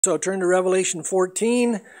So turn to Revelation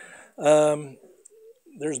 14.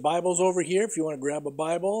 There's Bibles over here if you want to grab a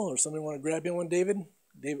Bible, or somebody want to grab you one, David?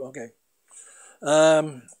 David, okay.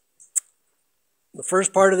 The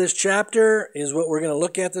first part of this chapter is what we're going to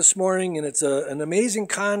look at this morning, and it's an amazing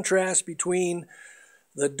contrast between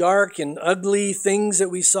the dark and ugly things that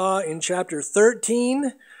we saw in chapter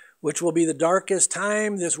 13, which will be the darkest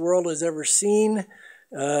time this world has ever seen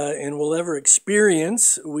and will ever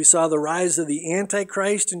experience. We saw the rise of the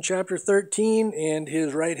Antichrist in chapter 13 and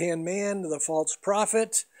his right-hand man, the false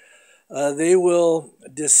prophet. They will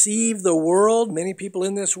deceive the world, many people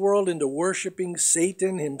in this world, into worshiping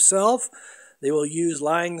Satan himself. They will use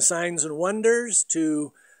lying signs and wonders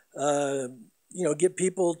to, get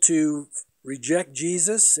people to reject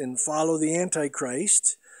Jesus and follow the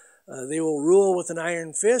Antichrist. They will rule with an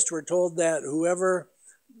iron fist. We're told that whoever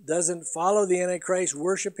doesn't follow the Antichrist,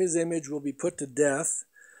 worship his image, will be put to death.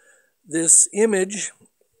 This image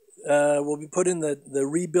will be put in the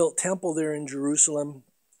rebuilt temple there in Jerusalem,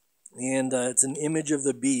 and it's an image of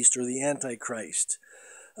the beast or the Antichrist.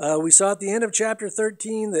 We saw at the end of chapter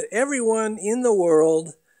 13 that everyone in the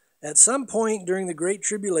world at some point during the Great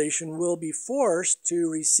Tribulation will be forced to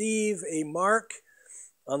receive a mark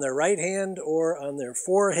on their right hand or on their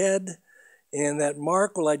forehead, and that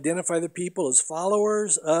mark will identify the people as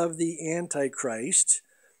followers of the Antichrist.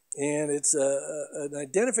 And it's an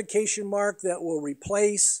identification mark that will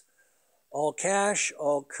replace all cash,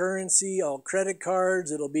 all currency, all credit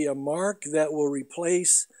cards. It'll be a mark that will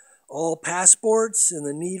replace all passports and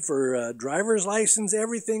the need for a driver's license.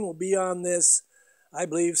 Everything will be on this, I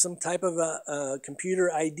believe, some type of a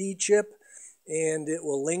computer ID chip, and it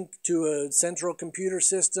will link to a central computer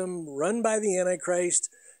system run by the Antichrist,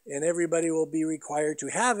 and everybody will be required to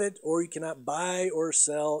have it, or you cannot buy or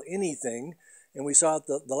sell anything. And we saw at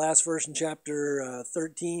the last verse in chapter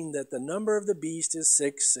 13 that the number of the beast is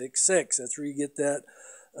 666. That's where you get that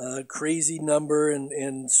crazy number.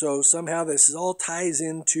 And so somehow this all ties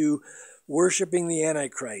into worshiping the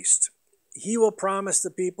Antichrist. He will promise the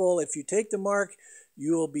people, if you take the mark,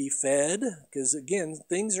 you will be fed. Because again,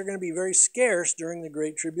 things are going to be very scarce during the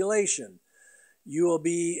Great Tribulation. You will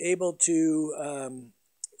be able to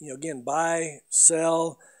buy,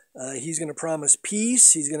 sell. He's going to promise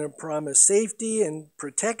peace. He's going to promise safety and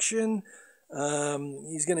protection.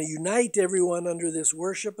 He's going to unite everyone under this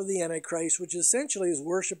worship of the Antichrist, which essentially is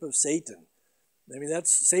worship of Satan. I mean,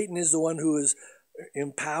 Satan is the one who has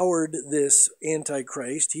empowered this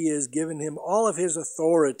Antichrist. He has given him all of his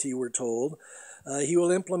authority, we're told. He will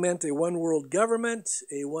implement a one-world government,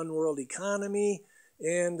 a one-world economy,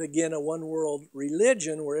 and again, a one-world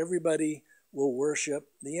religion where everybody will worship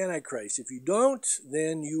the Antichrist. If you don't,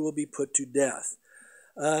 then you will be put to death.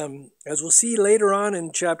 As we'll see later on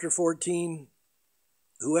in chapter 14,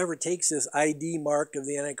 whoever takes this ID mark of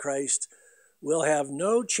the Antichrist will have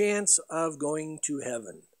no chance of going to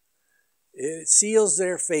heaven. It seals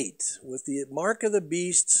their fate. With the mark of the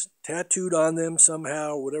beast tattooed on them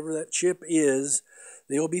somehow, whatever that chip is,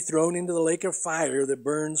 they will be thrown into the lake of fire that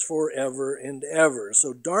burns forever and ever.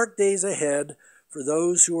 So dark days ahead for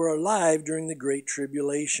those who are alive during the Great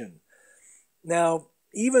Tribulation. Now,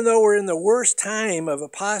 even though we're in the worst time of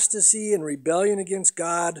apostasy and rebellion against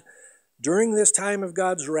God, during this time of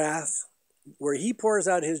God's wrath, where he pours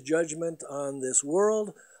out his judgment on this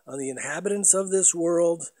world, on the inhabitants of this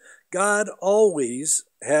world, God always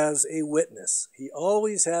has a witness. He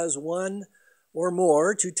always has one or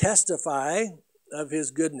more to testify of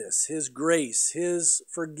his goodness, his grace, his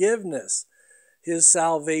forgiveness, his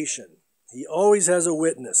salvation. He always has a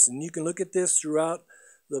witness, and you can look at this throughout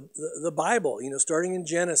the Bible, starting in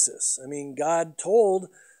Genesis. I mean, God told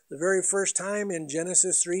the very first time in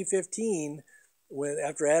Genesis 3:15, when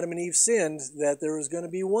after Adam and Eve sinned, that there was going to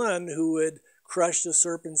be one who would crush the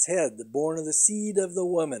serpent's head, the born of the seed of the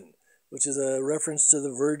woman, which is a reference to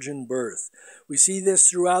the virgin birth. We see this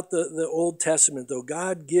throughout the Old Testament, though.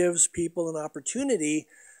 God gives people an opportunity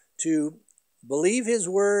to believe his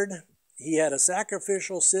word. He had a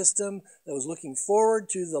sacrificial system that was looking forward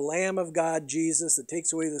to the Lamb of God, Jesus, that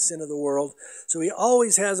takes away the sin of the world. So he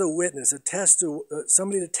always has a witness,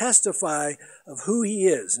 somebody to testify of who he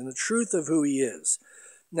is and the truth of who he is.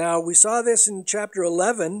 Now, we saw this in chapter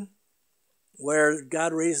 11, where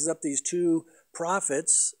God raises up these two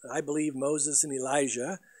prophets, I believe Moses and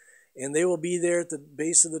Elijah, and they will be there at the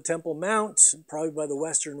base of the Temple Mount, probably by the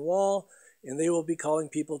western wall, and they will be calling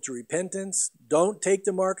people to repentance. Don't take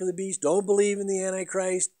the mark of the beast. Don't believe in the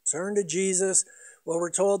Antichrist. Turn to Jesus. Well, we're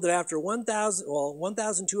told that after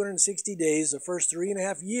 1,260 days, the first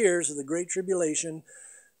 3.5 years of the Great Tribulation,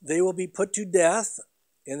 they will be put to death.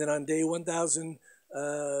 And then on day 1,000,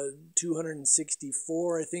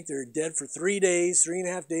 264, I think they're dead for 3 days,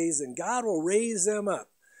 3.5 days, and God will raise them up,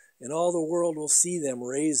 and all the world will see them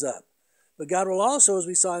raise up. But God will also, as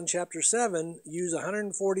we saw in chapter 7, use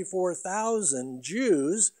 144,000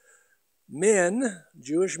 Jews, men,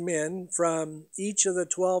 Jewish men, from each of the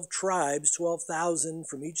 12 tribes, 12,000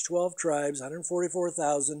 from each 12 tribes,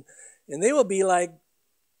 144,000, and they will be like,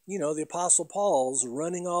 the Apostle Paul's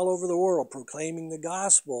running all over the world, proclaiming the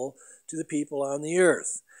gospel to the people on the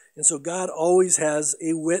earth. And so God always has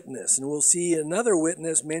a witness, and we'll see another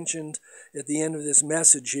witness mentioned at the end of this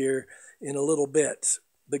message here in a little bit.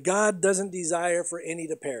 But God doesn't desire for any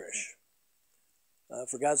to perish.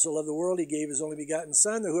 For God so loved the world, he gave his only begotten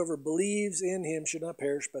Son, that whoever believes in him should not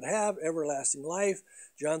perish, but have everlasting life.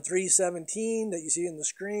 John 3:17, that you see in the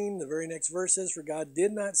screen, the very next verse says, for God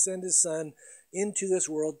did not send his Son into this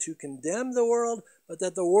world to condemn the world, but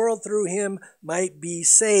that the world through him might be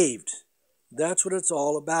saved. That's what it's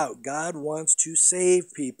all about. God wants to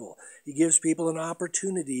save people. He gives people an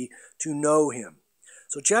opportunity to know him.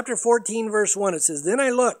 So chapter 14, verse 1, it says, then I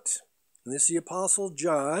looked, and this is the Apostle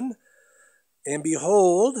John, and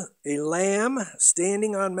behold, a lamb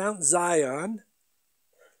standing on Mount Zion,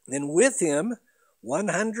 and with him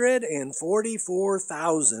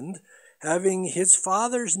 144,000, having his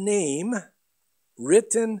Father's name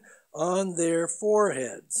written on their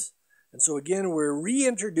foreheads. And so again, we're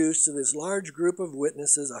reintroduced to this large group of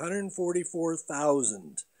witnesses,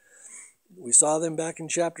 144,000. We saw them back in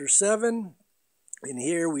chapter 7, and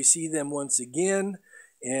here we see them once again.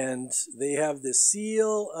 And they have the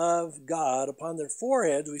seal of God upon their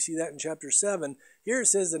foreheads. We see that in chapter 7. Here it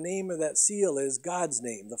says the name of that seal is God's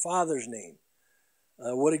name, the Father's name.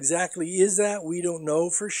 What exactly is that? We don't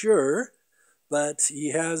know for sure. But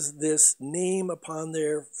he has this name upon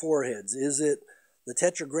their foreheads. Is it the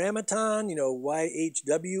Tetragrammaton,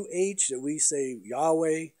 YHWH, that we say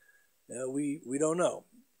Yahweh? We don't know.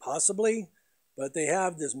 Possibly. But they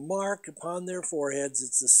have this mark upon their foreheads.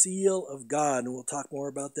 It's the seal of God, and we'll talk more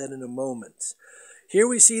about that in a moment. Here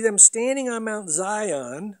we see them standing on Mount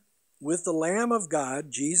Zion with the Lamb of God,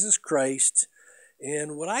 Jesus Christ.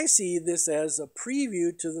 And what I see this as a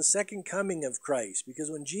preview to the second coming of Christ, because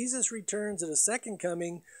when Jesus returns at a second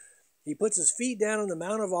coming, he puts his feet down on the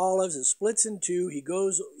Mount of Olives, it splits in two, he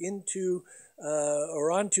goes into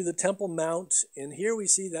onto the Temple Mount, and here we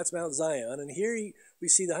see that's Mount Zion, and here we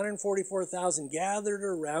see the 144,000 gathered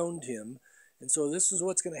around him, and so this is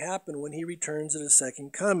what's going to happen when he returns at his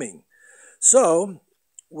second coming. So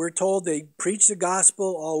we're told they preach the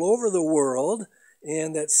gospel all over the world,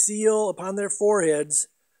 and that seal upon their foreheads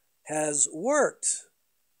has worked.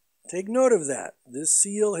 Take note of that. This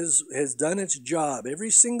seal has done its job.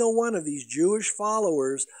 Every single one of these Jewish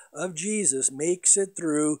followers of Jesus makes it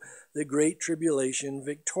through the Great Tribulation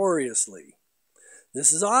victoriously.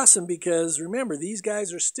 This is awesome because, remember, these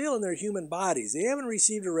guys are still in their human bodies. They haven't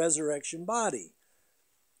received a resurrection body,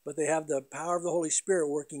 but they have the power of the Holy Spirit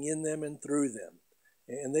working in them and through them,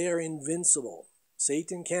 and they are invincible.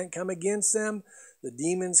 Satan can't come against them. The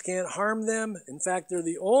demons can't harm them. In fact, they're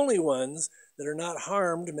the only ones that are not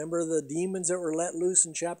harmed. Remember the demons that were let loose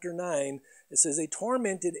in chapter 9? It says they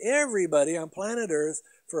tormented everybody on planet Earth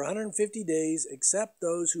for 150 days except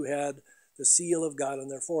those who had the seal of God on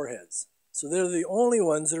their foreheads. So they're the only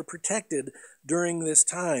ones that are protected during this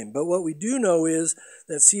time. But what we do know is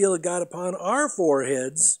that seal of God upon our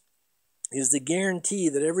foreheads is the guarantee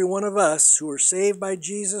that every one of us who are saved by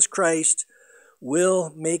Jesus Christ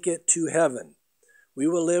will make it to heaven. We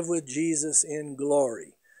will live with Jesus in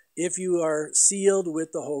glory if you are sealed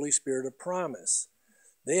with the Holy Spirit of promise.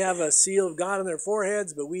 They have a seal of God on their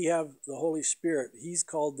foreheads, but we have the Holy Spirit. He's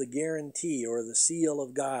called the guarantee or the seal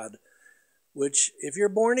of God, which if you're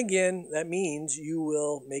born again, that means you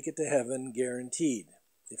will make it to heaven guaranteed.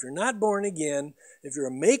 If you're not born again, if you're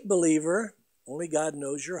a make-believer, only God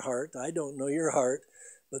knows your heart. I don't know your heart.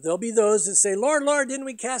 But there'll be those that say, Lord, Lord, didn't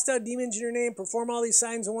we cast out demons in your name, perform all these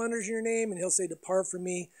signs and wonders in your name? And he'll say, depart from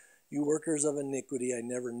me, you workers of iniquity, I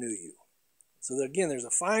never knew you. So again, there's a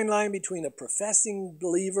fine line between a professing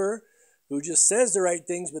believer who just says the right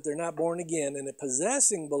things, but they're not born again, and a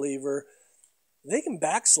possessing believer. They can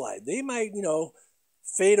backslide. They might,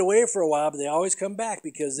 fade away for a while, but they always come back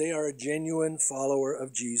because they are a genuine follower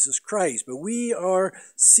of Jesus Christ. But we are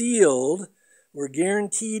sealed. We're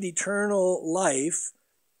guaranteed eternal life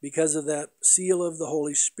because of that seal of the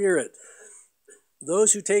Holy Spirit.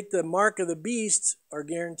 Those who take the mark of the beast are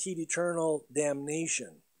guaranteed eternal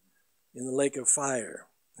damnation in the lake of fire.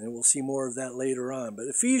 And we'll see more of that later on. But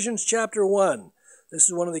Ephesians chapter 1, this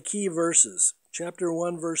is one of the key verses. Chapter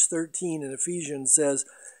 1, verse 13 in Ephesians says,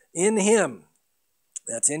 in him,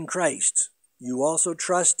 that's in Christ, you also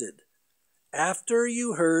trusted, after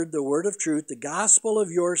you heard the word of truth, the gospel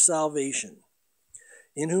of your salvation,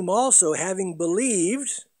 in whom also, having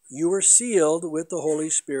believed, you were sealed with the Holy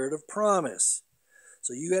Spirit of promise.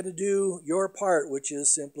 So you had to do your part, which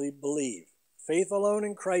is simply believe. Faith alone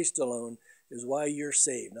in Christ alone is why you're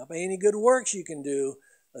saved. Not by any good works you can do,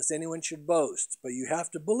 lest anyone should boast. But you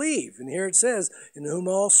have to believe. And here it says, in whom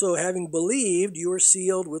also, having believed, you were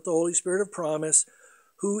sealed with the Holy Spirit of promise,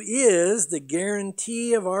 who is the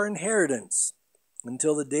guarantee of our inheritance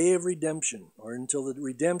until the day of redemption, or until the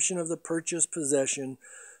redemption of the purchased possession,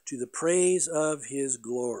 to the praise of his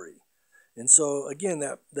glory. And so, again,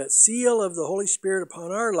 that seal of the Holy Spirit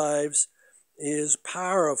upon our lives is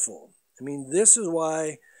powerful. I mean, this is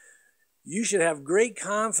why you should have great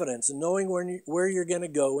confidence in knowing where you're going to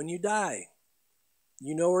go when you die.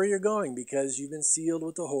 You know where you're going because you've been sealed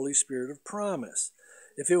with the Holy Spirit of promise.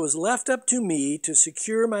 If it was left up to me to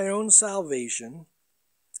secure my own salvation,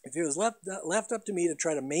 if it was left up to me to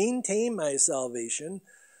try to maintain my salvation,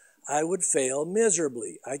 I would fail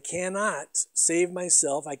miserably. I cannot save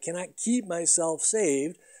myself. I cannot keep myself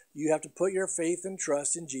saved. You have to put your faith and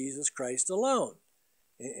trust in Jesus Christ alone.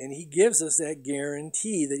 And he gives us that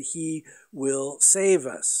guarantee that he will save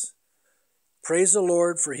us. Praise the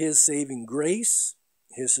Lord for his saving grace,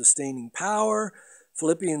 his sustaining power.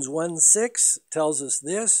 Philippians 1:6 tells us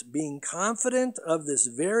this, being confident of this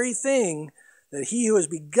very thing, that he who has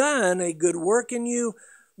begun a good work in you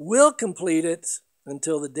will complete it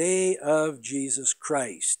until the day of Jesus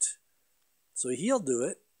Christ. So he'll do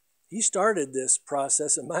it. He started this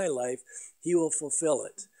process in my life. He will fulfill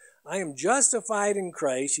it. I am justified in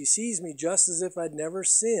Christ. He sees me just as if I'd never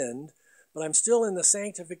sinned, but I'm still in the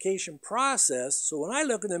sanctification process. So when I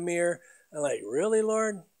look in the mirror, I'm like, really,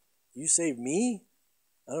 Lord? You saved me?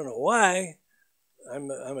 I don't know why.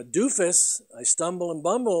 I'm a doofus. I stumble and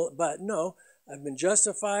bumble, but no, I've been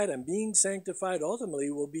justified. I'm being sanctified.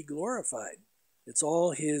 Ultimately, will be glorified. It's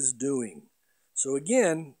all his doing. So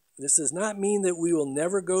again, this does not mean that we will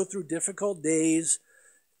never go through difficult days,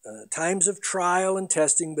 times of trial and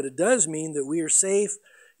testing, but it does mean that we are safe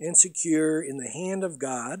and secure in the hand of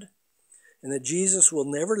God, and that Jesus will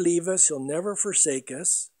never leave us, he'll never forsake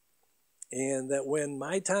us, and that when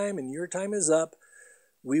my time and your time is up,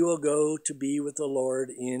 we will go to be with the Lord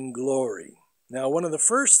in glory. Now, one of the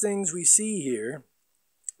first things we see here,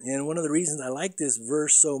 and one of the reasons I like this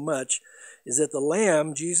verse so much, is that the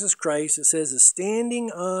Lamb, Jesus Christ, it says, is standing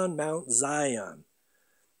on Mount Zion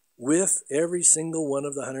with every single one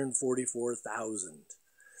of the 144,000.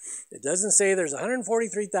 It doesn't say there's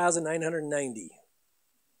 143,990.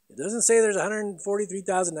 It doesn't say there's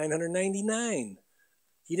 143,999.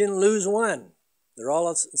 He didn't lose one. They're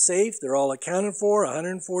all safe. They're all accounted for,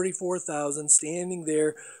 144,000 standing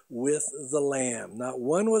there with the Lamb. Not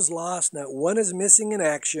one was lost. Not one is missing in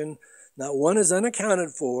action. Not one is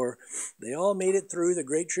unaccounted for. They all made it through the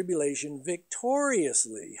Great Tribulation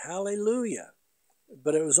victoriously. Hallelujah.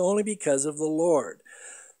 But it was only because of the Lord.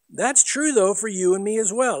 That's true, though, for you and me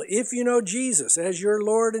as well. If you know Jesus as your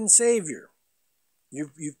Lord and Savior,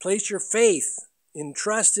 you've placed your faith in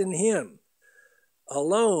trust in him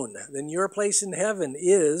alone, then your place in heaven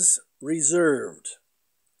is reserved.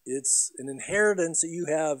 It's an inheritance that you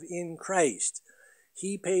have in Christ.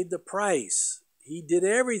 He paid the price. He did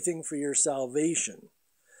everything for your salvation.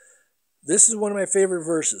 This is one of my favorite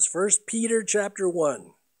verses. 1 Peter chapter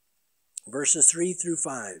 1, verses 3 through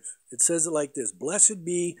 5. It says it like this: Blessed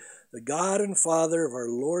be the God and Father of our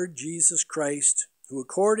Lord Jesus Christ, who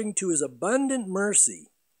according to his abundant mercy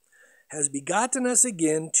has begotten us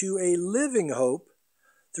again to a living hope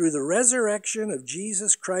through the resurrection of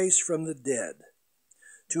Jesus Christ from the dead,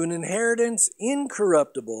 to an inheritance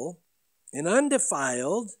incorruptible and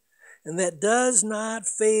undefiled, and that does not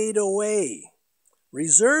fade away,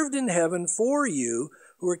 reserved in heaven for you,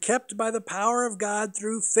 who are kept by the power of God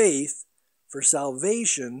through faith for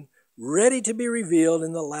salvation, ready to be revealed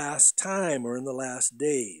in the last time, or in the last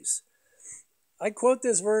days. I quote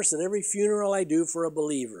this verse at every funeral I do for a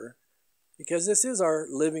believer, because this is our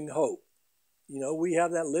living hope. You know, we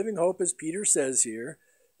have that living hope, as Peter says here,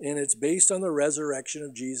 and it's based on the resurrection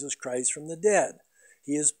of Jesus Christ from the dead.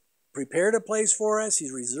 He has prepared a place for us.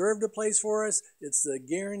 He's reserved a place for us. It's the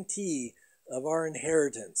guarantee of our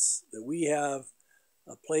inheritance, that we have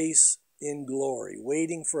a place in glory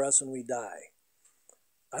waiting for us when we die.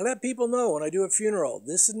 I let people know when I do a funeral,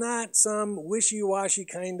 this is not some wishy-washy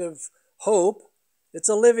kind of hope. It's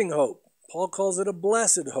a living hope. Paul calls it a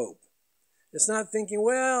blessed hope. It's not thinking,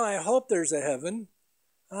 well, I hope there's a heaven.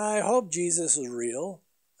 I hope Jesus is real.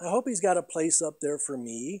 I hope he's got a place up there for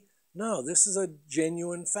me. No, this is a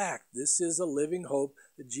genuine fact. This is a living hope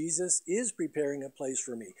that Jesus is preparing a place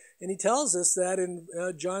for me. And he tells us that in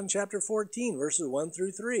John chapter 14, verses 1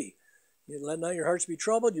 through 3. Let not your hearts be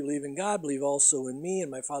troubled. You believe in God, believe also in me. In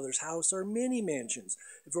my Father's house are many mansions.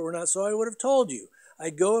 If it were not so, I would have told you.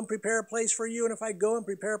 I go and prepare a place for you, and if I go and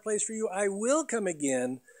prepare a place for you, I will come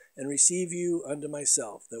again and receive you unto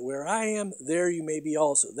myself, that where I am, there you may be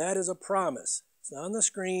also. That is a promise. It's not on the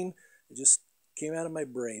screen. It just came out of my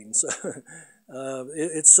brain. So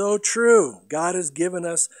it's so true. God has given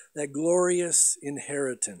us that glorious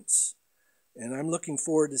inheritance. And I'm looking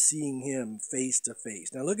forward to seeing him face to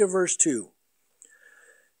face. Now look at verse 2.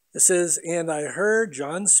 It says, and I heard,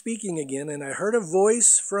 John speaking again, and I heard a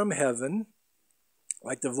voice from heaven,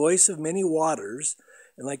 like the voice of many waters,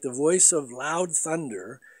 and like the voice of loud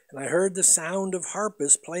thunder. And I heard the sound of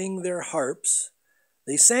harpists playing their harps.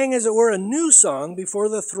 They sang as it were a new song before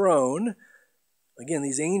the throne. Again,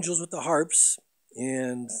 these angels with the harps,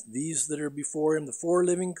 and these that are before him, the four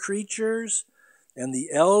living creatures, and the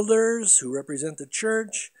elders who represent the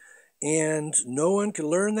church, and no one could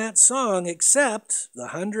learn that song except the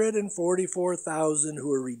 144,000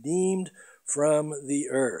 who are redeemed from the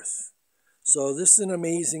earth. So this is an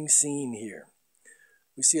amazing scene here.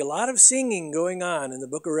 We see a lot of singing going on in the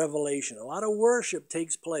book of Revelation. A lot of worship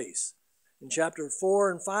takes place. In chapter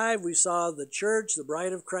 4 and 5, we saw the church, the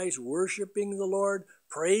bride of Christ, worshiping the Lord,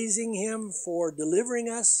 praising him for delivering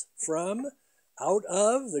us from out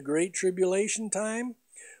of the great tribulation time.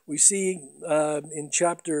 We see in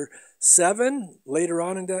chapter 7, later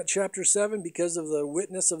on in that chapter 7, because of the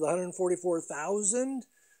witness of the 144,000,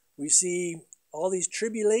 we see all these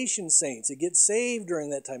tribulation saints that get saved during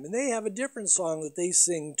that time. And they have a different song that they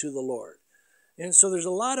sing to the Lord. And so there's a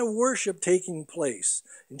lot of worship taking place.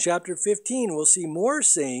 In chapter 15, we'll see more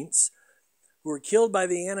saints who were killed by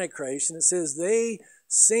the Antichrist. And it says they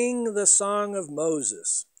sing the song of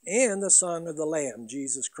Moses and the song of the Lamb,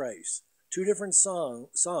 Jesus Christ. Two different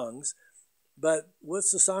songs, but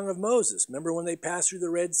what's the song of Moses? Remember when they passed through the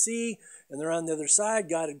Red Sea and they're on the other side,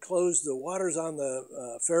 God had closed the waters on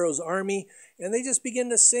the Pharaoh's army, and they just begin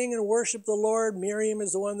to sing and worship the Lord. Miriam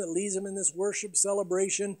is the one that leads them in this worship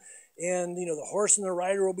celebration, and the horse and the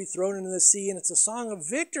rider will be thrown into the sea, and it's a song of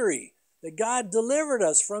victory, that God delivered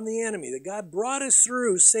us from the enemy, that God brought us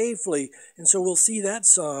through safely. And so we'll see that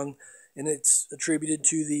song, and it's attributed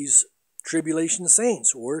to these tribulation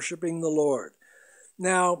saints worshiping the Lord.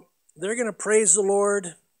 Now, they're going to praise the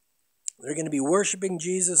Lord. They're going to be worshiping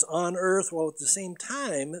Jesus on earth, while at the same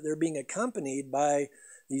time, they're being accompanied by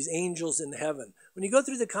these angels in heaven. When you go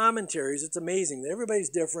through the commentaries, it's amazing. Everybody's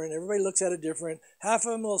different. Everybody looks at it different. Half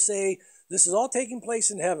of them will say, this is all taking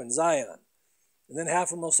place in heaven, Zion. And then half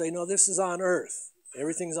of them will say, no, this is on earth.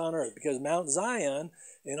 Everything's on earth, because Mount Zion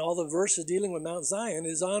and all the verses dealing with Mount Zion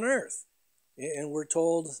is on earth. And we're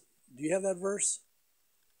told, do you have that verse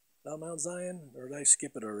about Mount Zion? Or did I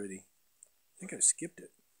skip it already? I think I skipped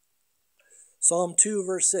it. Psalm 2,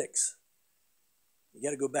 verse 6. You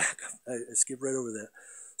got to go back. I skipped right over that.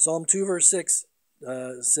 Psalm 2, verse 6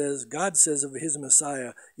 says, God says of his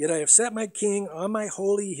Messiah, yet I have set my king on my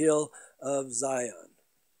holy hill of Zion.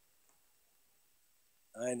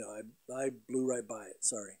 I know, I blew right by it,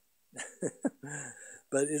 sorry.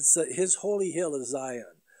 But it's his holy hill is Zion.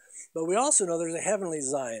 But we also know there's a heavenly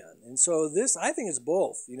Zion. And so this, I think it's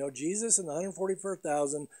both. Jesus and the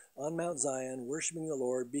 144,000 on Mount Zion, worshiping the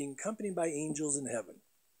Lord, being accompanied by angels in heaven.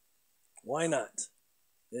 Why not?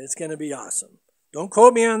 It's going to be awesome. Don't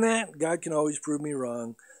quote me on that. God can always prove me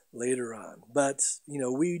wrong later on. But,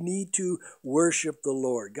 we need to worship the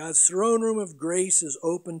Lord. God's throne room of grace is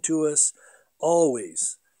open to us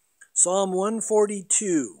always. Psalm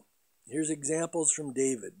 142. Here's examples from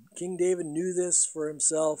David. King David knew this for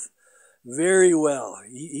himself very well.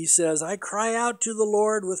 He says, I cry out to the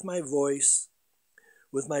Lord with my voice.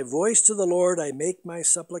 With my voice to the Lord I make my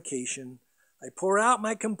supplication. I pour out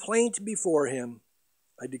my complaint before him.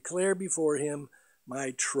 I declare before him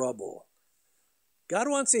my trouble. God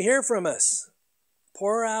wants to hear from us.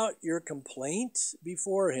 Pour out your complaint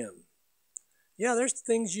before him. Yeah, there's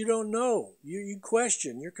things you don't know. You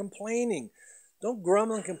question. You're complaining. Don't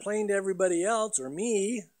grumble and complain to everybody else or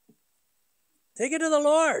me. Take it to the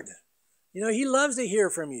Lord. He loves to hear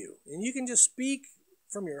from you. And you can just speak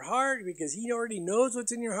from your heart because he already knows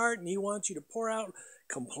what's in your heart and he wants you to pour out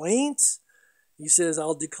complaints. He says,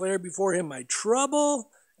 I'll declare before him my trouble.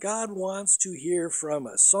 God wants to hear from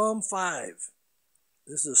us. Psalm 5.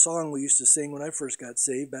 This is a song we used to sing when I first got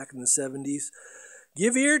saved back in the 70s.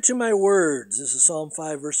 Give ear to my words. This is Psalm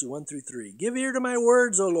 5, verses 1 through 3. Give ear to my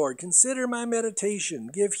words, O Lord. Consider my meditation.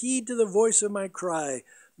 Give heed to the voice of my cry,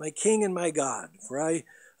 my King and my God. For I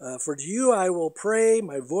For to you I will pray,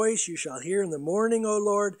 my voice you shall hear in the morning, O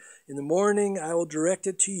Lord. In the morning I will direct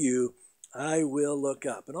it to you. I will look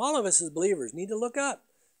up. And all of us as believers need to look up.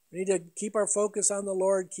 We need to keep our focus on the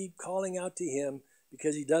Lord, keep calling out to him,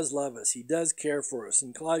 because he does love us. He does care for us.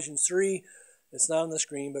 In Colossians 3, it's not on the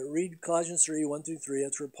screen, but read Colossians 3, 1 through 3.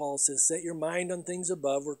 That's where Paul says, set your mind on things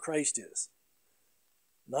above where Christ is,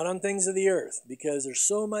 not on things of the earth, because there's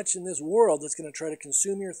so much in this world that's going to try to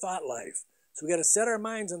consume your thought life. So we got to set our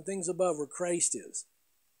minds on things above where Christ is.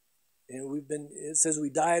 And it says we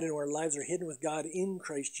died and our lives are hidden with God in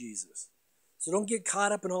Christ Jesus. So don't get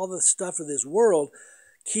caught up in all the stuff of this world.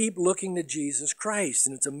 Keep looking to Jesus Christ.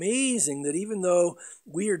 And it's amazing that even though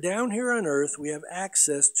we are down here on earth, we have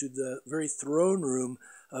access to the very throne room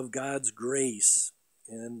of God's grace.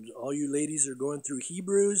 And all you ladies are going through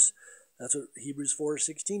Hebrews. That's what Hebrews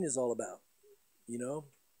 4:16 is all about. You know,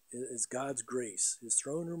 it's God's grace. His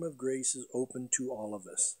throne room of grace is open to all of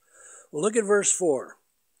us. Well, look at verse 4.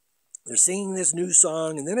 They're singing this new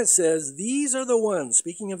song, and then it says, these are the ones,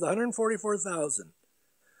 speaking of the 144,000,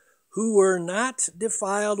 who were not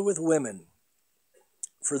defiled with women,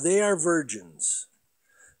 for they are virgins.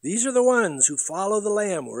 These are the ones who follow the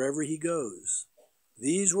Lamb wherever he goes.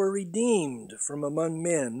 These were redeemed from among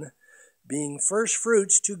men, being first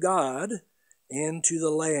fruits to God and to the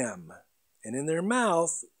Lamb. And in their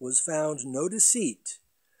mouth was found no deceit,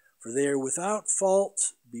 for they are without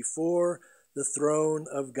fault before the throne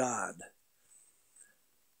of God.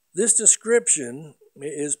 This description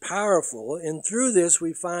is powerful, and through this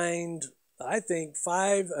we find, I think,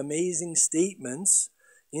 5 amazing statements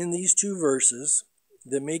in these 2 verses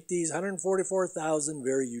that make these 144,000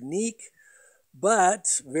 very unique,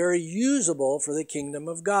 but very usable for the kingdom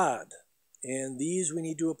of God. And these we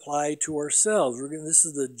need to apply to ourselves. This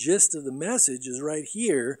is the gist of the message, is right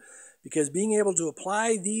here, because being able to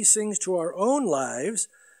apply these things to our own lives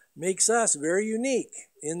makes us very unique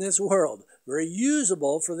in this world, very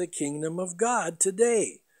usable for the kingdom of God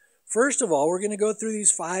today. First of all, we're going to go through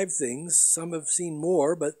these 5 things. Some have seen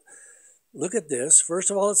more, but look at this.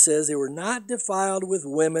 First of all, it says they were not defiled with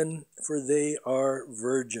women, for they are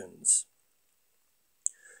virgins.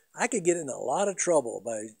 I could get in a lot of trouble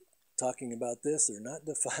by talking about this. They're not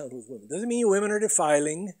defiled with women. Doesn't mean women are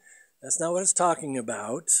defiling. That's not what it's talking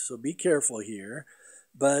about, so be careful here.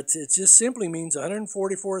 But it just simply means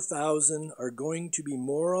 144,000 are going to be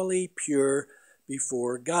morally pure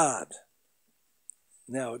before God.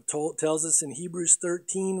 Now, it tells us in Hebrews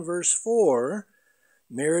 13, verse 4,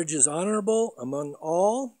 marriage is honorable among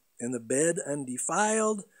all, and the bed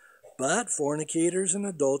undefiled, but fornicators and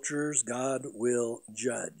adulterers God will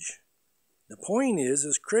judge. The point is,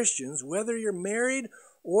 as Christians, whether you're married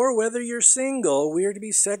or whether you're single, we are to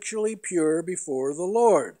be sexually pure before the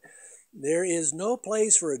Lord. There is no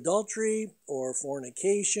place for adultery or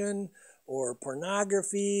fornication or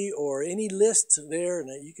pornography or any list there.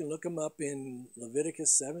 And you can look them up in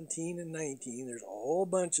Leviticus 17 and 19. There's a whole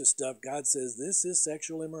bunch of stuff. God says this is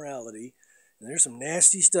sexual immorality. And there's some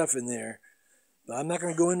nasty stuff in there. But I'm not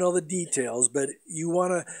going to go into all the details. But you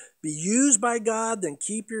want to be used by God, then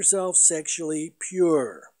keep yourself sexually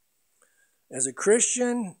pure. As a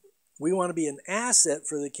Christian, we want to be an asset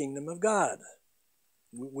for the kingdom of God.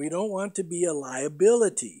 We don't want to be a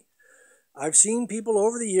liability. I've seen people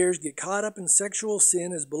over the years get caught up in sexual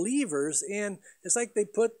sin as believers, and it's like they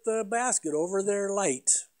put the basket over their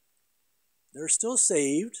light. They're still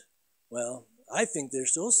saved. Well, I think they're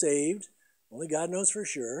still saved. Only God knows for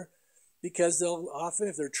sure. Because they'll often,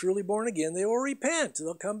 if they're truly born again, they will repent.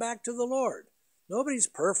 They'll come back to the Lord. Nobody's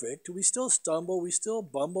perfect. We still stumble. We still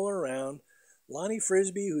bumble around. Lonnie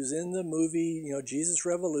Frisbee, who's in the movie, Jesus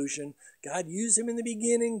Revolution, God used him in the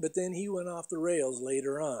beginning, but then he went off the rails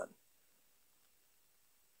later on.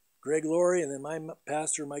 Greg Laurie and then my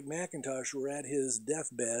pastor, Mike McIntosh, were at his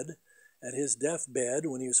deathbed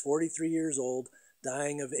when he was 43 years old,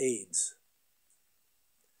 dying of AIDS.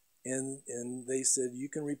 And they said, you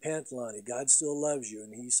can repent, Lonnie. God still loves you.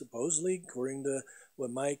 And he supposedly, according to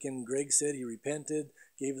what Mike and Greg said, he repented,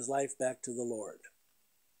 gave his life back to the Lord.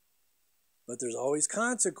 But there's always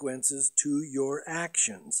consequences to your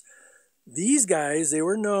actions. These guys, they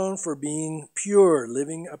were known for being pure,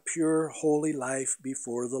 living a pure, holy life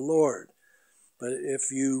before the Lord. But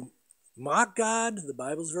if you mock God, the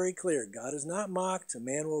Bible's very clear. God is not mocked. A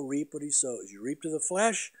man will reap what he sows. You reap to the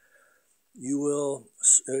flesh,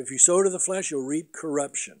 if you sow to the flesh, you'll reap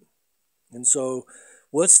corruption. And so,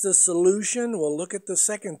 what's the solution? Well, look at the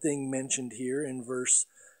second thing mentioned here in verse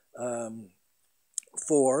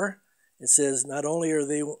 4. It says, not only are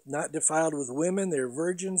they not defiled with women, they're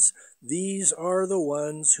virgins. These are the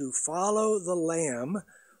ones who follow the Lamb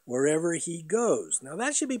wherever he goes. Now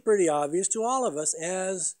that should be pretty obvious to all of us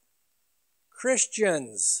as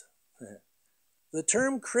Christians. The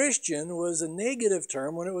term Christian was a negative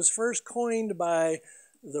term when it was first coined by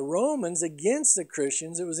the Romans against the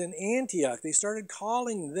Christians. It was in Antioch. They started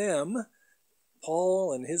calling them,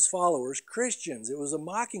 Paul and his followers, Christians. It was a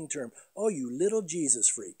mocking term. Oh, you little Jesus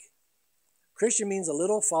freak. Christian means a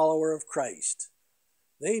little follower of Christ.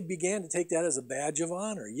 They began to take that as a badge of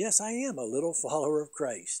honor. Yes, I am a little follower of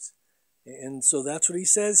Christ. And so that's what he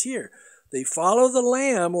says here. They follow the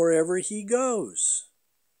Lamb wherever he goes.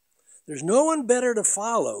 There's no one better to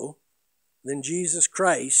follow than Jesus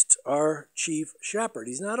Christ, our chief shepherd.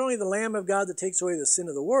 He's not only the Lamb of God that takes away the sin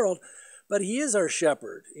of the world, but he is our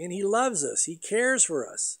shepherd, and he loves us. He cares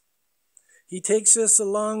for us. He takes us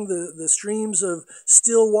along the streams of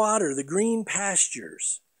still water, the green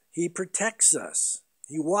pastures. He protects us.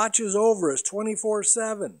 He watches over us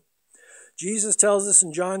 24/7. Jesus tells us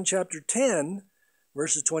in John chapter 10,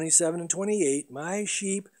 verses 27 and 28, my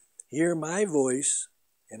sheep hear my voice,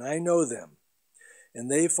 and I know them, and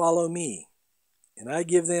they follow me, and I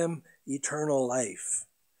give them eternal life,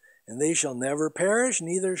 and they shall never perish,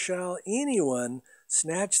 neither shall anyone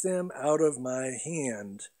snatch them out of my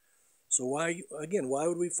hand. So why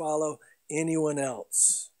would we follow anyone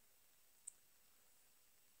else?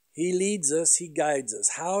 He leads us, he guides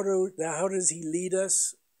us. How does he lead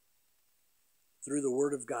us? Through the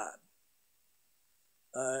Word of God.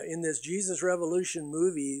 In this Jesus Revolution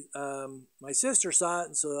movie, my sister saw it,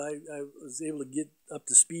 and so I was able to get up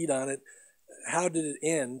to speed on it. How did it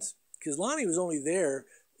end? Because Lonnie was only there.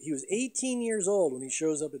 He was 18 years old when he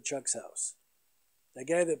shows up at Chuck's house. That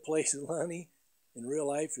guy that plays Lonnie in real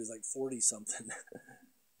life is like 40-something.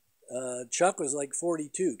 Chuck was like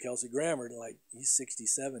 42. Kelsey Grammer, he's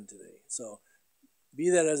 67 today. So be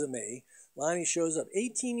that as it may, Lonnie shows up,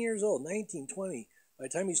 18 years old, 19, 20. By the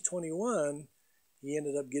time he's 21, he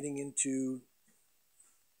ended up getting into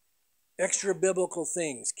extra biblical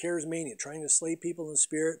things, charismania, trying to slay people in the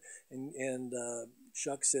spirit. And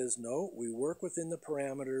Chuck says, no, we work within the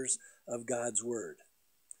parameters of God's Word.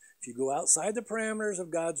 If you go outside the parameters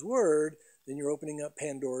of God's Word, then you're opening up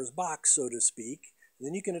Pandora's box, so to speak. And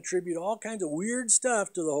then you can attribute all kinds of weird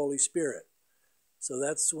stuff to the Holy Spirit. So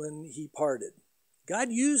that's when he parted. God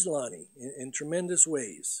used Lonnie in tremendous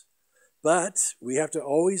ways. But we have to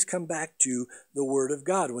always come back to the Word of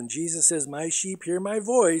God. When Jesus says, my sheep hear my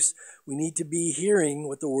voice, we need to be hearing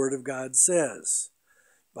what the Word of God says.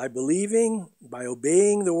 By believing, by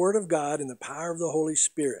obeying the Word of God in the power of the Holy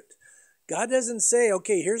Spirit. God doesn't say,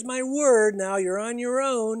 okay, here's my word, now you're on your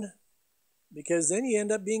own. Because then you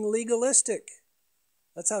end up being legalistic.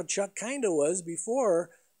 That's how Chuck kind of was before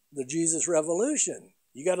the Jesus Revolution.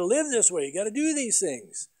 You got to live this way. You got to do these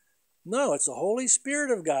things. No, it's the Holy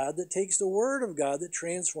Spirit of God that takes the Word of God that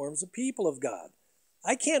transforms the people of God.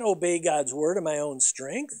 I can't obey God's Word in my own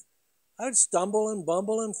strength. I would stumble and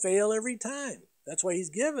bumble and fail every time. That's why he's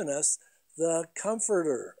given us the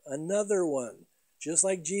Comforter, another one, just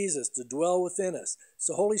like Jesus, to dwell within us. It's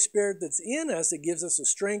the Holy Spirit that's in us that gives us the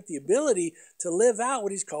strength, the ability to live out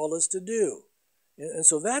what he's called us to do. And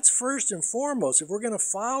so that's first and foremost. If we're going to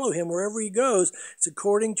follow him wherever he goes, it's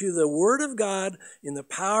according to the Word of God in the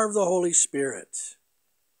power of the Holy Spirit.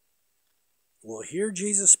 We'll hear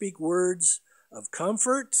Jesus speak words of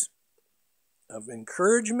comfort, of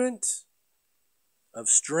encouragement, of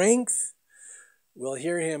strength. We'll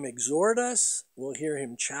hear him exhort us. We'll hear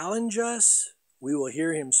him challenge us. We will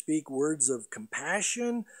hear him speak words of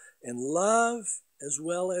compassion and love, as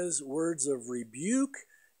well as words of rebuke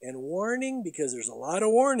and warning, because there's a lot of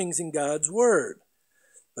warnings in God's Word.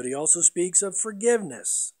 But he also speaks of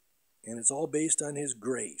forgiveness, and it's all based on his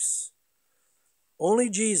grace. Only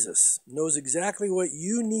Jesus knows exactly what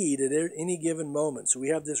you need at any given moment. So we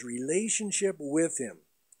have this relationship with him.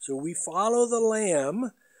 So we follow the Lamb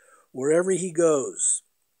wherever he goes.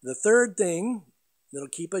 The third thing that'll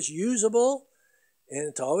keep us usable,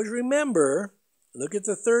 and to always remember, look at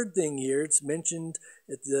the third thing here. It's mentioned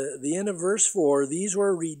at the end of verse 4. These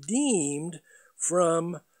were redeemed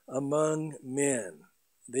from among men.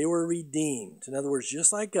 They were redeemed. In other words,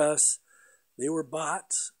 just like us, they were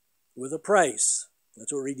bought with a price.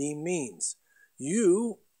 That's what redeemed means.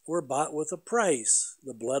 You were bought with a price,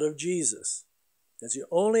 the blood of Jesus. That's the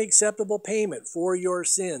only acceptable payment for your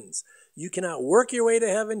sins. You cannot work your way to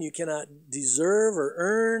heaven. You cannot deserve or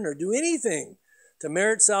earn or do anything to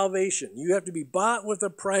merit salvation. You have to be bought with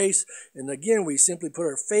a price. And again, we simply put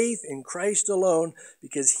our faith in Christ alone,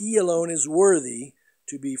 because he alone is worthy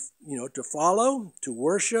to be, to follow, to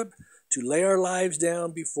worship, to lay our lives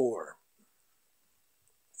down before.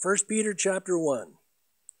 1 Peter chapter 1.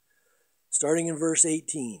 Let's starting in verse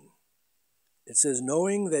 18. It says,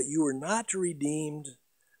 knowing that you were not redeemed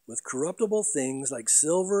with corruptible things like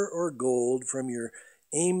silver or gold from your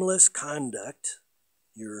aimless conduct,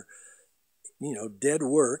 your dead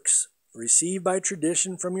works, received by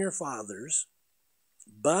tradition from your fathers,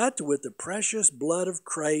 but with the precious blood of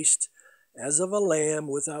Christ as of a lamb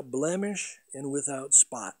without blemish and without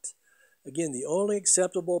spot. Again, the only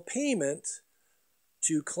acceptable payment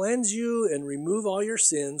to cleanse you and remove all your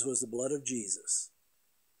sins was the blood of Jesus.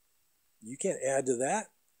 You can't add to that.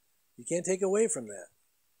 You can't take away from that.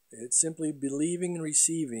 It's simply believing and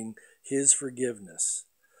receiving his forgiveness.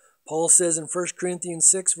 Paul says in 1 Corinthians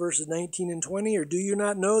 6, verses 19 and 20, or do you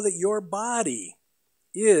not know that your body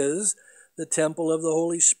is the temple of the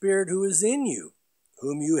Holy Spirit who is in you,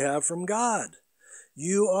 whom you have from God?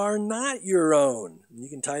 You are not your own. You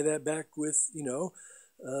can tie that back with,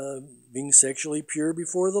 being sexually pure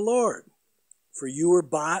before the Lord. For you were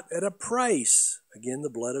bought at a price, again,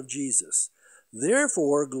 the blood of Jesus.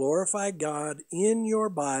 Therefore, glorify God in your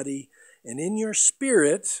body and in your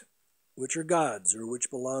spirit, which are God's, or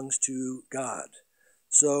which belongs to God.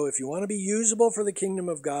 So if you want to be usable for the kingdom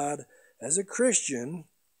of God as a Christian,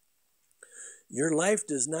 your life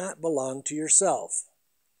does not belong to yourself.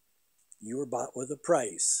 You were bought with a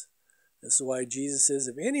price. This is why Jesus says,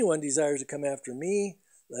 if anyone desires to come after me,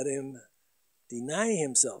 let him deny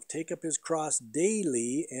himself, take up his cross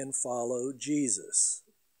daily, and follow Jesus.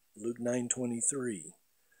 Luke 9:23.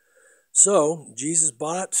 So, Jesus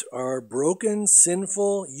bought our broken,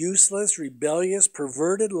 sinful, useless, rebellious,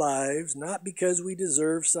 perverted lives, not because we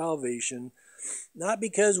deserve salvation, not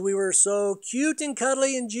because we were so cute and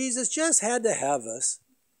cuddly and Jesus just had to have us.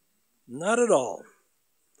 Not at all.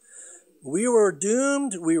 We were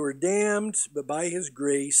doomed, we were damned, but by his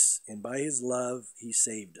grace and by his love, he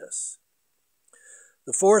saved us.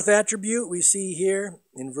 The fourth attribute we see here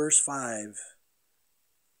in verse 5.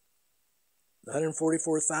 The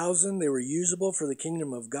 144,000, they were usable for the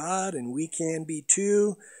kingdom of God, and we can be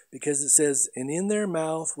too, because it says, and in their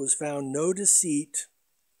mouth was found no deceit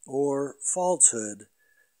or falsehood.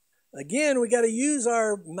 Again, we got to use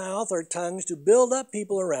our mouth, our tongues, to build up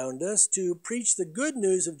people around us, to preach the good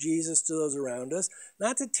news of Jesus to those around us,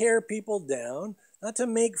 not to tear people down, not to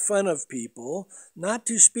make fun of people, not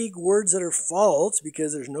to speak words that are false,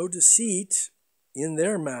 because there's no deceit in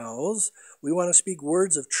their mouths. We want to speak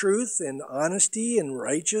words of truth and honesty and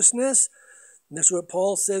righteousness. And that's what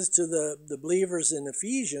Paul says to the believers in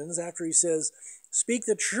Ephesians after he says, speak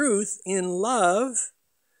the truth in love.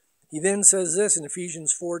 He then says this in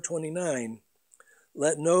Ephesians 4:29,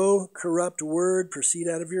 let no corrupt word proceed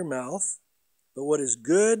out of your mouth, but what is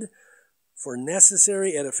good for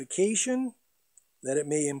necessary edification, that it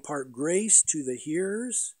may impart grace to the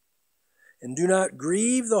hearers. And do not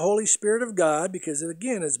grieve the Holy Spirit of God, because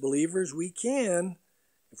again, as believers, we can,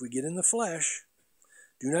 if we get in the flesh,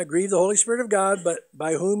 do not grieve the Holy Spirit of God, but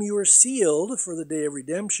by whom you are sealed for the day of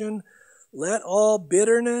redemption. Let all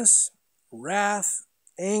bitterness, wrath,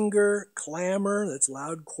 anger, clamor, that's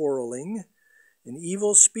loud quarreling, and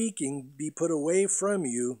evil speaking be put away from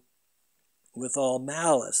you with all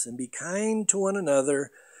malice, and be kind to one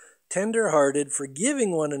another, tender-hearted,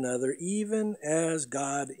 forgiving one another, even as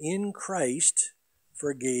God in Christ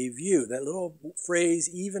forgave you. That little phrase,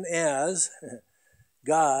 even as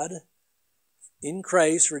God in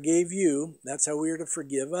Christ forgave you, that's how we are to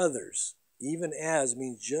forgive others. Even as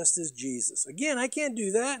means just as Jesus. Again, I can't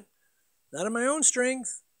do that. Not in my own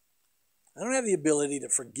strength. I don't have the ability to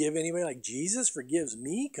forgive anybody like Jesus forgives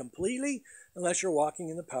me completely, unless you're walking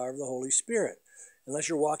in the power of the Holy Spirit. Unless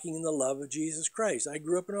you're walking in the love of Jesus Christ. I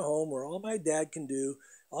grew up in a home where all my dad can do,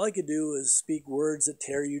 all he could do was speak words that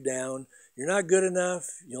tear you down. You're not good enough.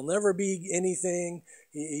 You'll never be anything.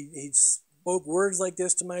 He spoke words like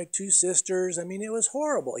this to my two sisters. I mean, it was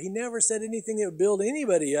horrible. He never said anything that would build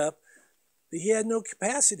anybody up. But he had no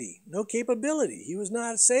capacity, no capability. He was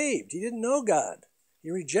not saved. He didn't know God.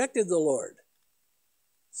 He rejected the Lord.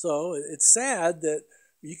 So it's sad that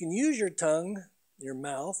you can use your tongue, your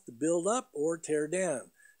mouth, to build up or tear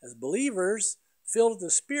down. As believers, filled with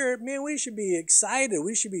the Spirit, man, we should be excited.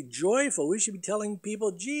 We should be joyful. We should be telling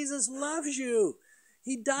people, Jesus loves you.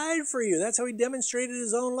 He died for you. That's how he demonstrated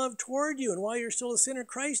his own love toward you. And while you're still a sinner,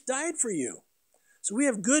 Christ died for you. So we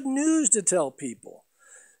have good news to tell people.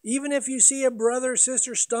 Even if you see a brother or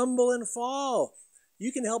sister stumble and fall,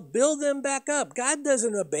 you can help build them back up. God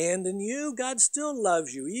doesn't abandon you. God still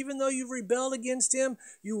loves you. Even though you've rebelled against him,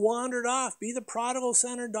 you wandered off. Be the prodigal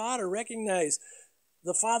son or daughter. Recognize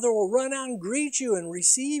the Father will run out and greet you and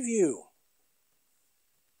receive you.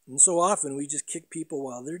 And so often we just kick people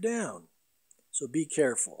while they're down. So be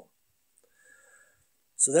careful.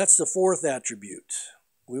 So that's the fourth attribute.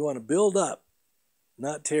 We want to build up,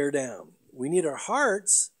 not tear down. We need our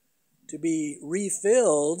hearts to be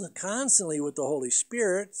refilled constantly with the Holy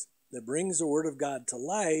Spirit that brings the Word of God to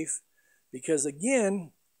life, because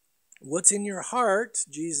again, what's in your heart,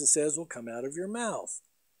 Jesus says, will come out of your mouth.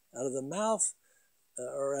 Out of the mouth,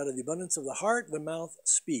 or out of the abundance of the heart, the mouth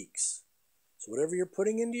speaks. So whatever you're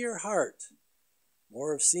putting into your heart,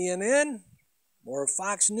 more of CNN, more of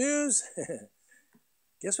Fox News,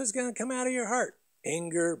 guess what's going to come out of your heart?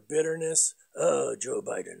 Anger, bitterness, Joe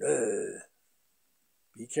Biden,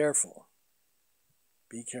 Be careful.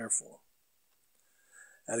 Be careful.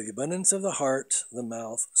 Out of the abundance of the heart, the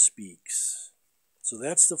mouth speaks. So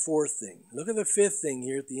that's the fourth thing. Look at the fifth thing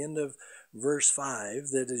here at the end of verse 5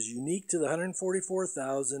 that is unique to the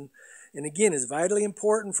 144,000, and again is vitally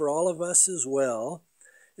important for all of us as well.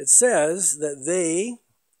 It says that they,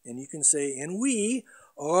 and you can say, and we,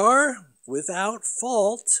 are without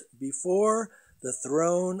fault before the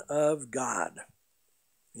throne of God.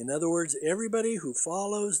 In other words, everybody who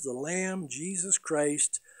follows the Lamb, Jesus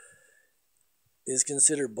Christ, is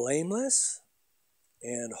considered blameless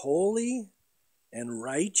and holy and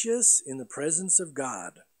righteous in the presence of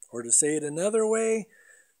God. Or to say it another way,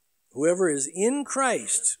 whoever is in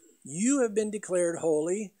Christ, you have been declared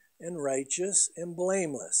holy and righteous and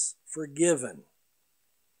blameless, forgiven.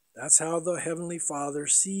 That's how the Heavenly Father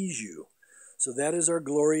sees you. So that is our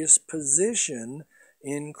glorious position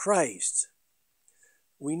in Christ.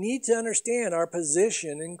 We need to understand our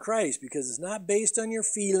position in Christ because it's not based on your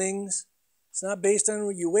feelings. It's not based on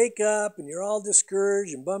when you wake up and you're all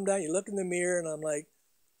discouraged and bummed out. You look in the mirror and I'm like,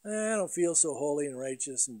 I don't feel so holy and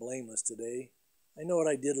righteous and blameless today. I know what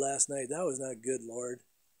I did last night. That was not good, Lord.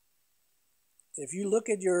 If you look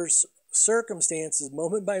at your circumstances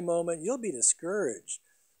moment by moment, you'll be discouraged.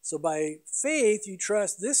 So by faith, you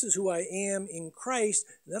trust this is who I am in Christ,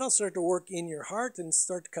 and that'll start to work in your heart and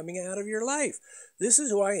start coming out of your life. This is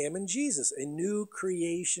who I am in Jesus, a new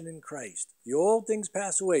creation in Christ. The old things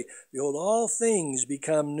pass away. Behold, all things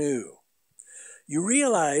become new. You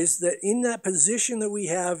realize that in that position that we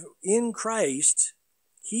have in Christ,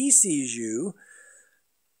 He sees you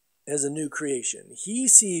as a new creation. He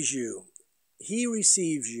sees you. He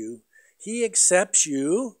receives you. He accepts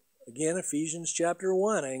you. Again, Ephesians chapter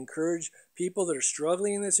 1. I encourage people that are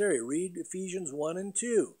struggling in this area, read Ephesians 1 and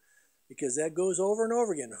 2, because that goes over and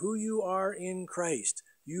over again. Who you are in Christ.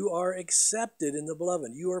 You are accepted in the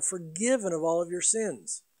beloved. You are forgiven of all of your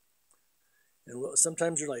sins. And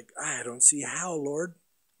sometimes you're like, I don't see how, Lord,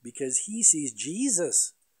 because He sees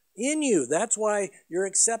Jesus in you. That's why you're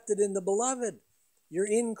accepted in the beloved. You're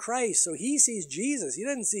in Christ, so He sees Jesus. He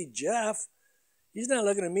doesn't see Jeff. He's not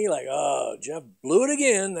looking at me like, oh, Jeff blew it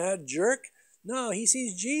again, that jerk. No, He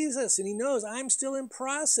sees Jesus, and He knows I'm still in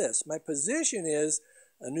process. My position is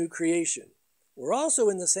a new creation. We're also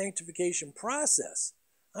in the sanctification process.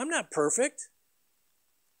 I'm not perfect.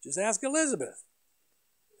 Just ask Elizabeth.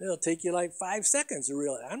 It'll take you like 5 seconds to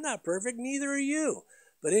realize I'm not perfect, neither are you.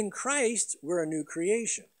 But in Christ, we're a new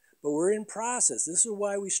creation. But we're in process. This is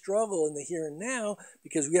why we struggle in the here and now,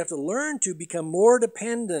 because we have to learn to become more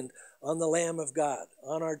dependent on the Lamb of God,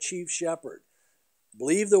 on our chief shepherd.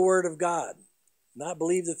 Believe the Word of God, not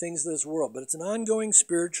believe the things of this world. But it's an ongoing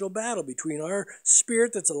spiritual battle between our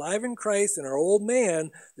spirit that's alive in Christ and our old man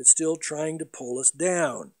that's still trying to pull us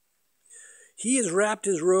down. He has wrapped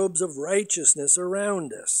His robes of righteousness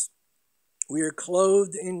around us. We are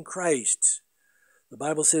clothed in Christ. The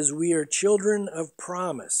Bible says we are children of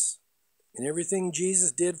promise. And everything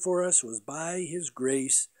Jesus did for us was by His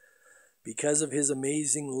grace because of His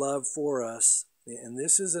amazing love for us. And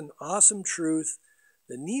this is an awesome truth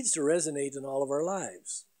that needs to resonate in all of our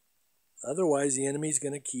lives. Otherwise, the enemy's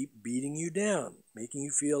going to keep beating you down, making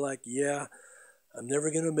you feel like, yeah, I'm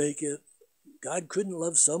never going to make it. God couldn't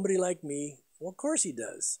love somebody like me. Well, of course He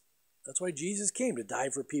does. That's why Jesus came, to die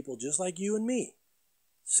for people just like you and me,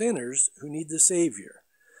 sinners who need the Savior.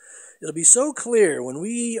 It'll be so clear when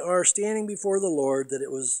we are standing before the Lord that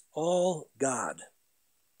it was all God.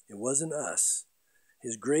 It wasn't us.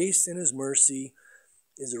 His grace and His mercy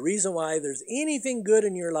is the reason why there's anything good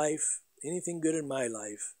in your life, anything good in my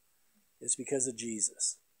life. It's because of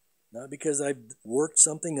Jesus. Not because I've worked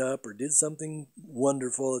something up or did something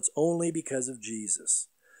wonderful. It's only because of Jesus.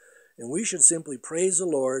 And we should simply praise the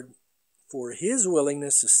Lord for His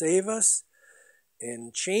willingness to save us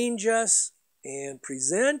and change us and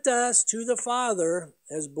present us to the Father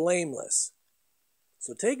as blameless.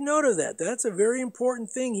 So take note of that. That's a very important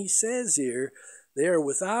thing He says here, They are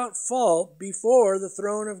without fault before the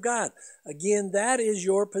throne of God. Again, that is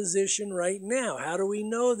your position right now. How do we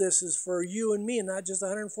know this is for you and me and not just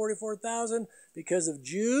 144,000? Because of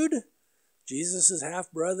Jude. Jesus'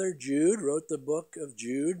 half-brother Jude wrote the book of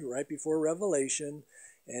Jude right before Revelation.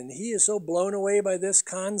 And he is so blown away by this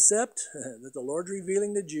concept that the Lord's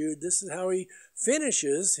revealing to Jude. This is how he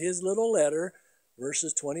finishes his little letter,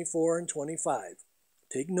 verses 24 and 25.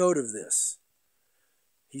 Take note of this.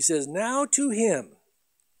 He says, "Now to him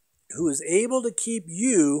who is able to keep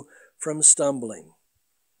you from stumbling,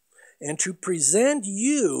 and to present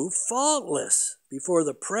you faultless before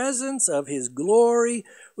the presence of his glory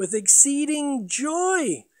with exceeding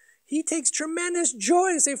joy." He takes tremendous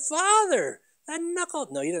joy to say, "Father, that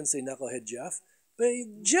no, he doesn't say knucklehead Jeff, but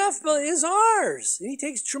Jeff is ours." And he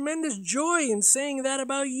takes tremendous joy in saying that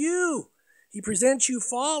about you. He presents you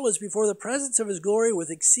faultless before the presence of his glory with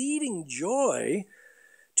exceeding joy,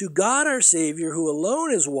 to God our Savior, who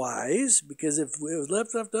alone is wise, because if it was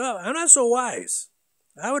left up, I'm not so wise.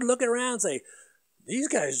 I would look around and say, these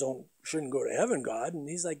guys shouldn't go to heaven, God. And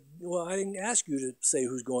he's like, well, I didn't ask you to say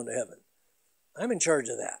who's going to heaven. I'm in charge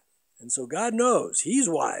of that. And so God knows. He's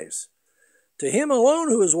wise. To him alone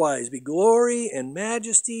who is wise be glory and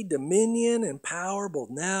majesty, dominion and power, both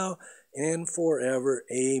now and forever.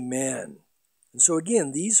 Amen. And so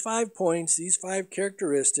again, these 5 points, these 5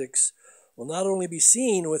 characteristics will not only be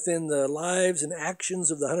seen within the lives and actions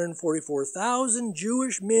of the 144,000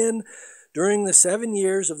 Jewish men during the 7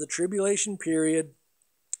 years of the tribulation period,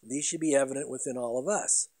 these should be evident within all of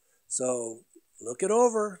us. So look it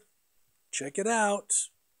over, check it out,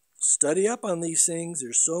 study up on these things.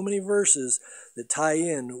 There's so many verses that tie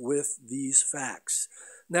in with these facts.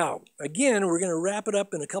 Now, again, we're going to wrap it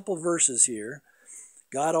up in a couple verses here.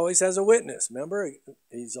 God always has a witness. Remember,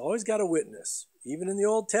 he's always got a witness. Even in the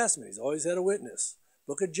Old Testament, he's always had a witness.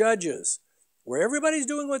 Book of Judges, where everybody's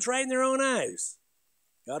doing what's right in their own eyes,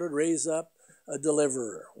 God would raise up a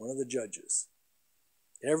deliverer, one of the judges,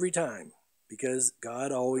 every time, because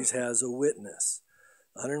God always has a witness.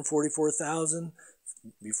 144,000,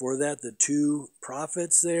 before that, the 2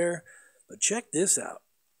 prophets there. But check this out.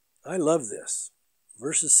 I love this.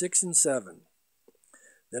 Verses 6 and 7.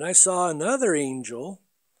 "Then I saw another angel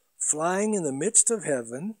flying in the midst of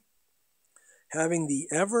heaven, having the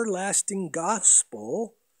everlasting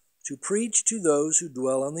gospel to preach to those who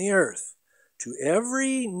dwell on the earth, to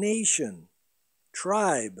every nation,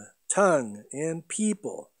 tribe, tongue, and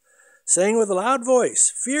people, saying with a loud voice,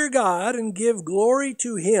 Fear God and give glory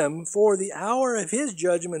to him, for the hour of his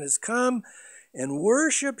judgment has come, and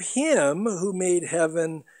worship him who made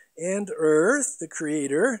heaven and earth, the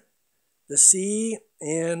Creator, the sea,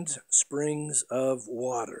 and springs of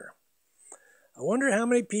water." I wonder how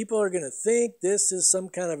many people are going to think this is some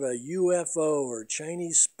kind of a UFO or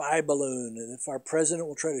Chinese spy balloon, and if our president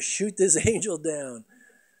will try to shoot this angel down.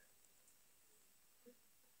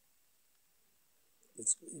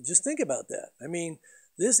 Just think about that. I mean,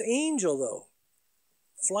 this angel, though,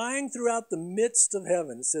 flying throughout the midst of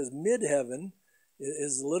heaven, it says mid-heaven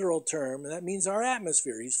is the literal term, and that means our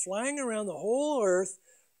atmosphere. He's flying around the whole earth,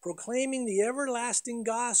 proclaiming the everlasting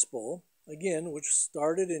gospel, again, which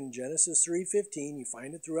started in Genesis 3:15. You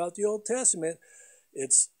find it throughout the Old Testament.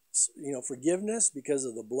 It's, forgiveness because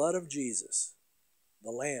of the blood of Jesus,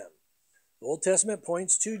 the Lamb. The Old Testament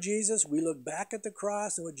points to Jesus. We look back at the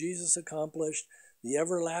cross and what Jesus accomplished, the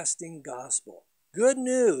everlasting gospel. Good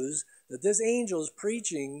news that this angel is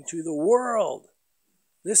preaching to the world.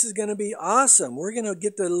 This is going to be awesome. We're going to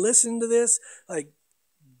get to listen to this, like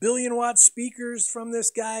billion-watt speakers from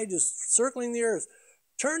this guy just circling the earth.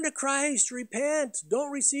 Turn to Christ, repent,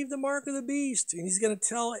 don't receive the mark of the beast. And he's going to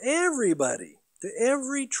tell everybody, to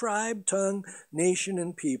every tribe, tongue, nation,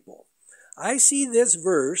 and people. I see this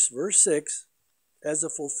verse 6, as a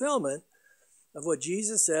fulfillment of what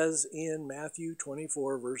Jesus says in Matthew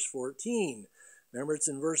 24, verse 14. Remember, it's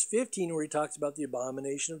in verse 15 where he talks about the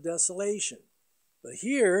abomination of desolation. But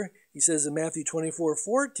here, he says in Matthew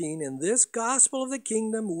 24:14, "And this gospel of the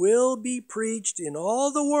kingdom will be preached in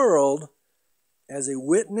all the world as a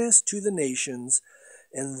witness to the nations,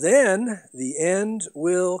 and then the end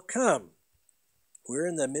will come." We're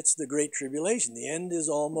in the midst of the Great Tribulation. The end is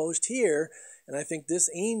almost here, and I think this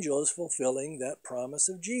angel is fulfilling that promise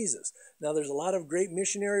of Jesus. Now, there's a lot of great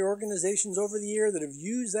missionary organizations over the year that have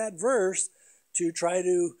used that verse to try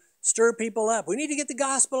to stir people up. We need to get the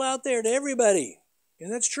gospel out there to everybody.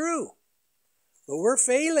 And that's true. But we're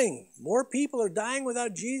failing. More people are dying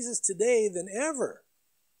without Jesus today than ever.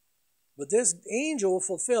 But this angel will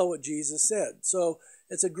fulfill what Jesus said. So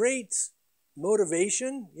it's a great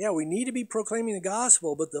motivation. Yeah, we need to be proclaiming the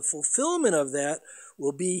gospel, but the fulfillment of that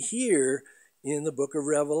will be here in the book of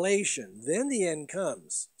Revelation. Then the end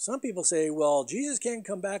comes. Some people say, well, Jesus can't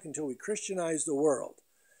come back until we Christianize the world.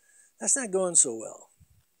 That's not going so well.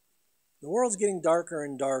 The world's getting darker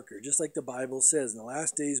and darker, just like the Bible says. In the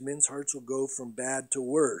last days, men's hearts will go from bad to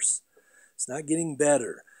worse. It's not getting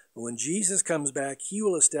better. But when Jesus comes back, he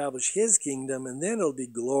will establish his kingdom, and then it'll be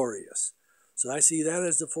glorious. So I see that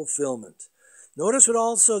as the fulfillment. Notice what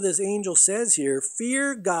also this angel says here,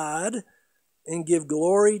 fear God and give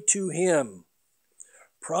glory to him.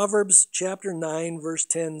 Proverbs chapter 9, verse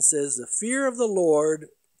 10 says, the fear of the Lord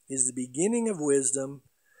is the beginning of wisdom,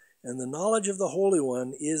 and the knowledge of the Holy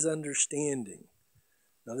One is understanding.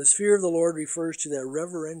 Now, this fear of the Lord refers to that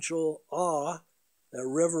reverential awe, that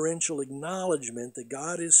reverential acknowledgement that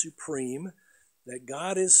God is supreme, that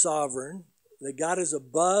God is sovereign, that God is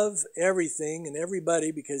above everything and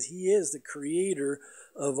everybody because he is the creator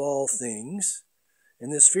of all things.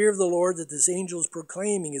 And this fear of the Lord that this angel is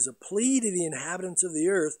proclaiming is a plea to the inhabitants of the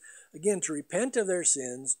earth, again, to repent of their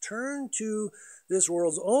sins, turn to this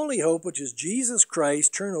world's only hope, which is Jesus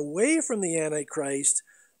Christ, turn away from the Antichrist,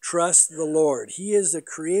 trust the Lord. He is the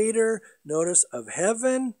creator, notice, of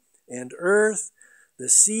heaven and earth, the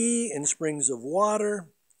sea and springs of water.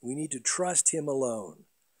 We need to trust him alone.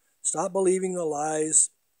 Stop believing the lies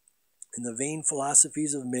and the vain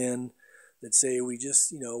philosophies of men that say we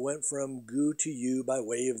just, went from goo to you by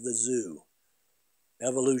way of the zoo.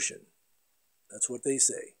 Evolution. That's what they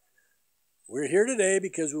say. We're here today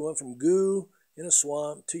because we went from goo in a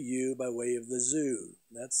swamp to you by way of the zoo.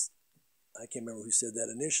 I can't remember who said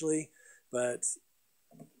that initially, but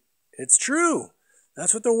it's true.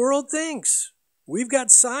 That's what the world thinks. We've got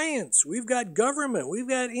science, we've got government, we've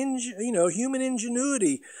got human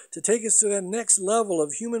ingenuity to take us to that next level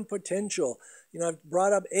of human potential. I've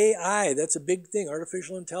brought up AI. That's a big thing,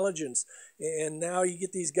 artificial intelligence. And now you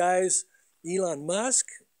get these guys, Elon Musk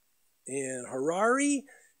and Harari,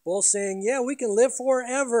 both saying, yeah, we can live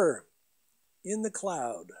forever in the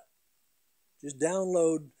cloud. Just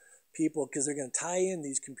download people because they're going to tie in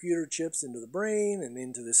these computer chips into the brain and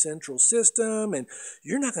into the central system. And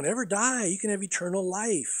you're not going to ever die. You can have eternal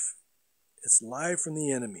life. It's life from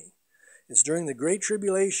the enemy. It's during the Great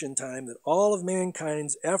Tribulation time that all of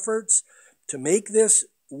mankind's efforts to make this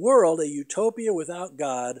world a utopia without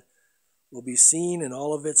God will be seen in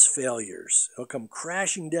all of its failures. It'll come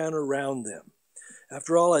crashing down around them.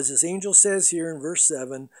 After all, as this angel says here in verse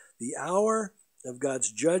 7, the hour of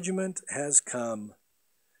God's judgment has come.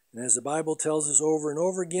 And as the Bible tells us over and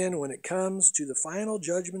over again, when it comes to the final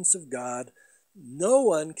judgments of God, no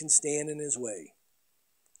one can stand in his way.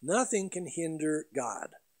 Nothing can hinder God.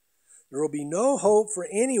 There will be no hope for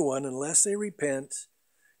anyone unless they repent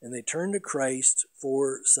and they turn to Christ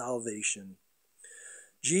for salvation.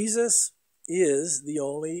 Jesus is the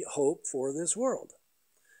only hope for this world.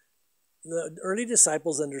 The early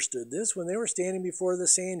disciples understood this when they were standing before the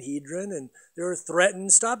Sanhedrin and they were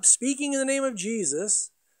threatened, stop speaking in the name of Jesus.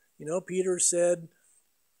 Peter said,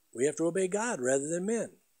 we have to obey God rather than men.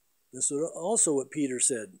 This is also what Peter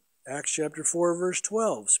said. Acts chapter 4, verse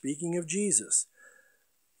 12, speaking of Jesus.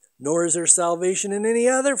 Nor is there salvation in any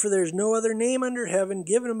other, for there is no other name under heaven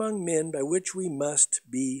given among men by which we must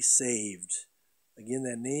be saved. Again,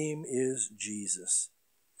 that name is Jesus.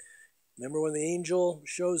 Remember when the angel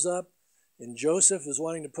shows up and Joseph is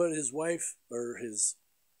wanting to put his wife, or his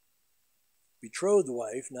betrothed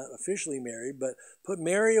wife, not officially married, but put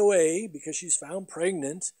Mary away because she's found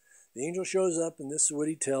pregnant. The angel shows up and this is what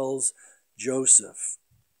he tells Joseph.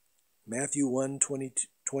 Matthew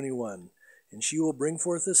 1:21. And she will bring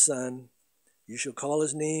forth a son. You shall call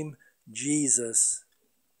his name Jesus,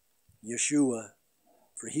 Yeshua,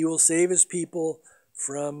 for he will save his people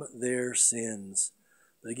from their sins.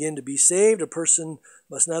 But again, to be saved, a person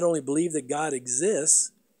must not only believe that God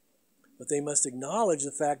exists, but they must acknowledge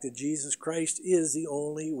the fact that Jesus Christ is the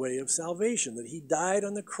only way of salvation, that he died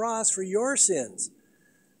on the cross for your sins.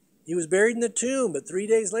 He was buried in the tomb, but 3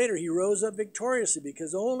 days later he rose up victoriously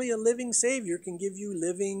because only a living Savior can give you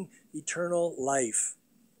living, eternal life,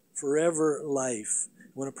 forever life.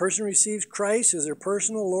 When a person receives Christ as their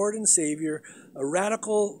personal Lord and Savior, a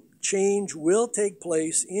radical change will take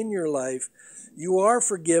place in your life. You are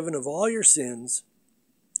forgiven of all your sins.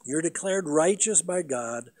 You're declared righteous by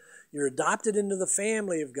God. You're adopted into the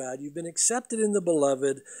family of God. You've been accepted in the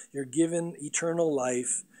beloved. You're given eternal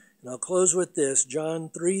life. And I'll close with this. John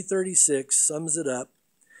 3:36 sums it up.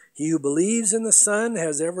 He who believes in the Son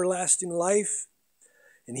has everlasting life,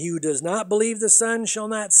 and he who does not believe the Son shall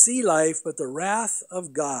not see life, but the wrath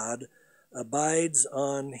of God abides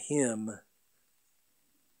on him.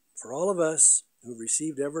 For all of us who've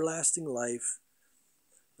received everlasting life,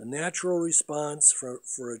 a natural response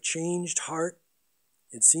for a changed heart.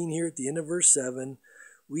 It's seen here at the end of verse 7.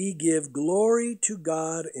 We give glory to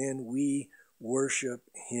God and we worship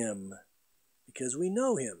him because we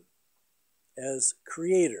know him as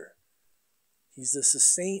creator. He's the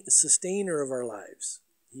sustainer of our lives.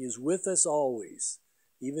 He is with us always,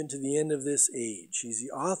 even to the end of this age. He's the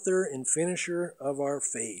author and finisher of our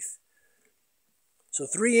faith. So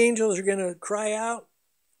 3 angels are going to cry out.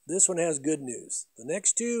 This one has good news. The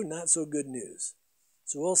next 2, not so good news.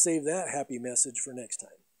 So we'll save that happy message for next time.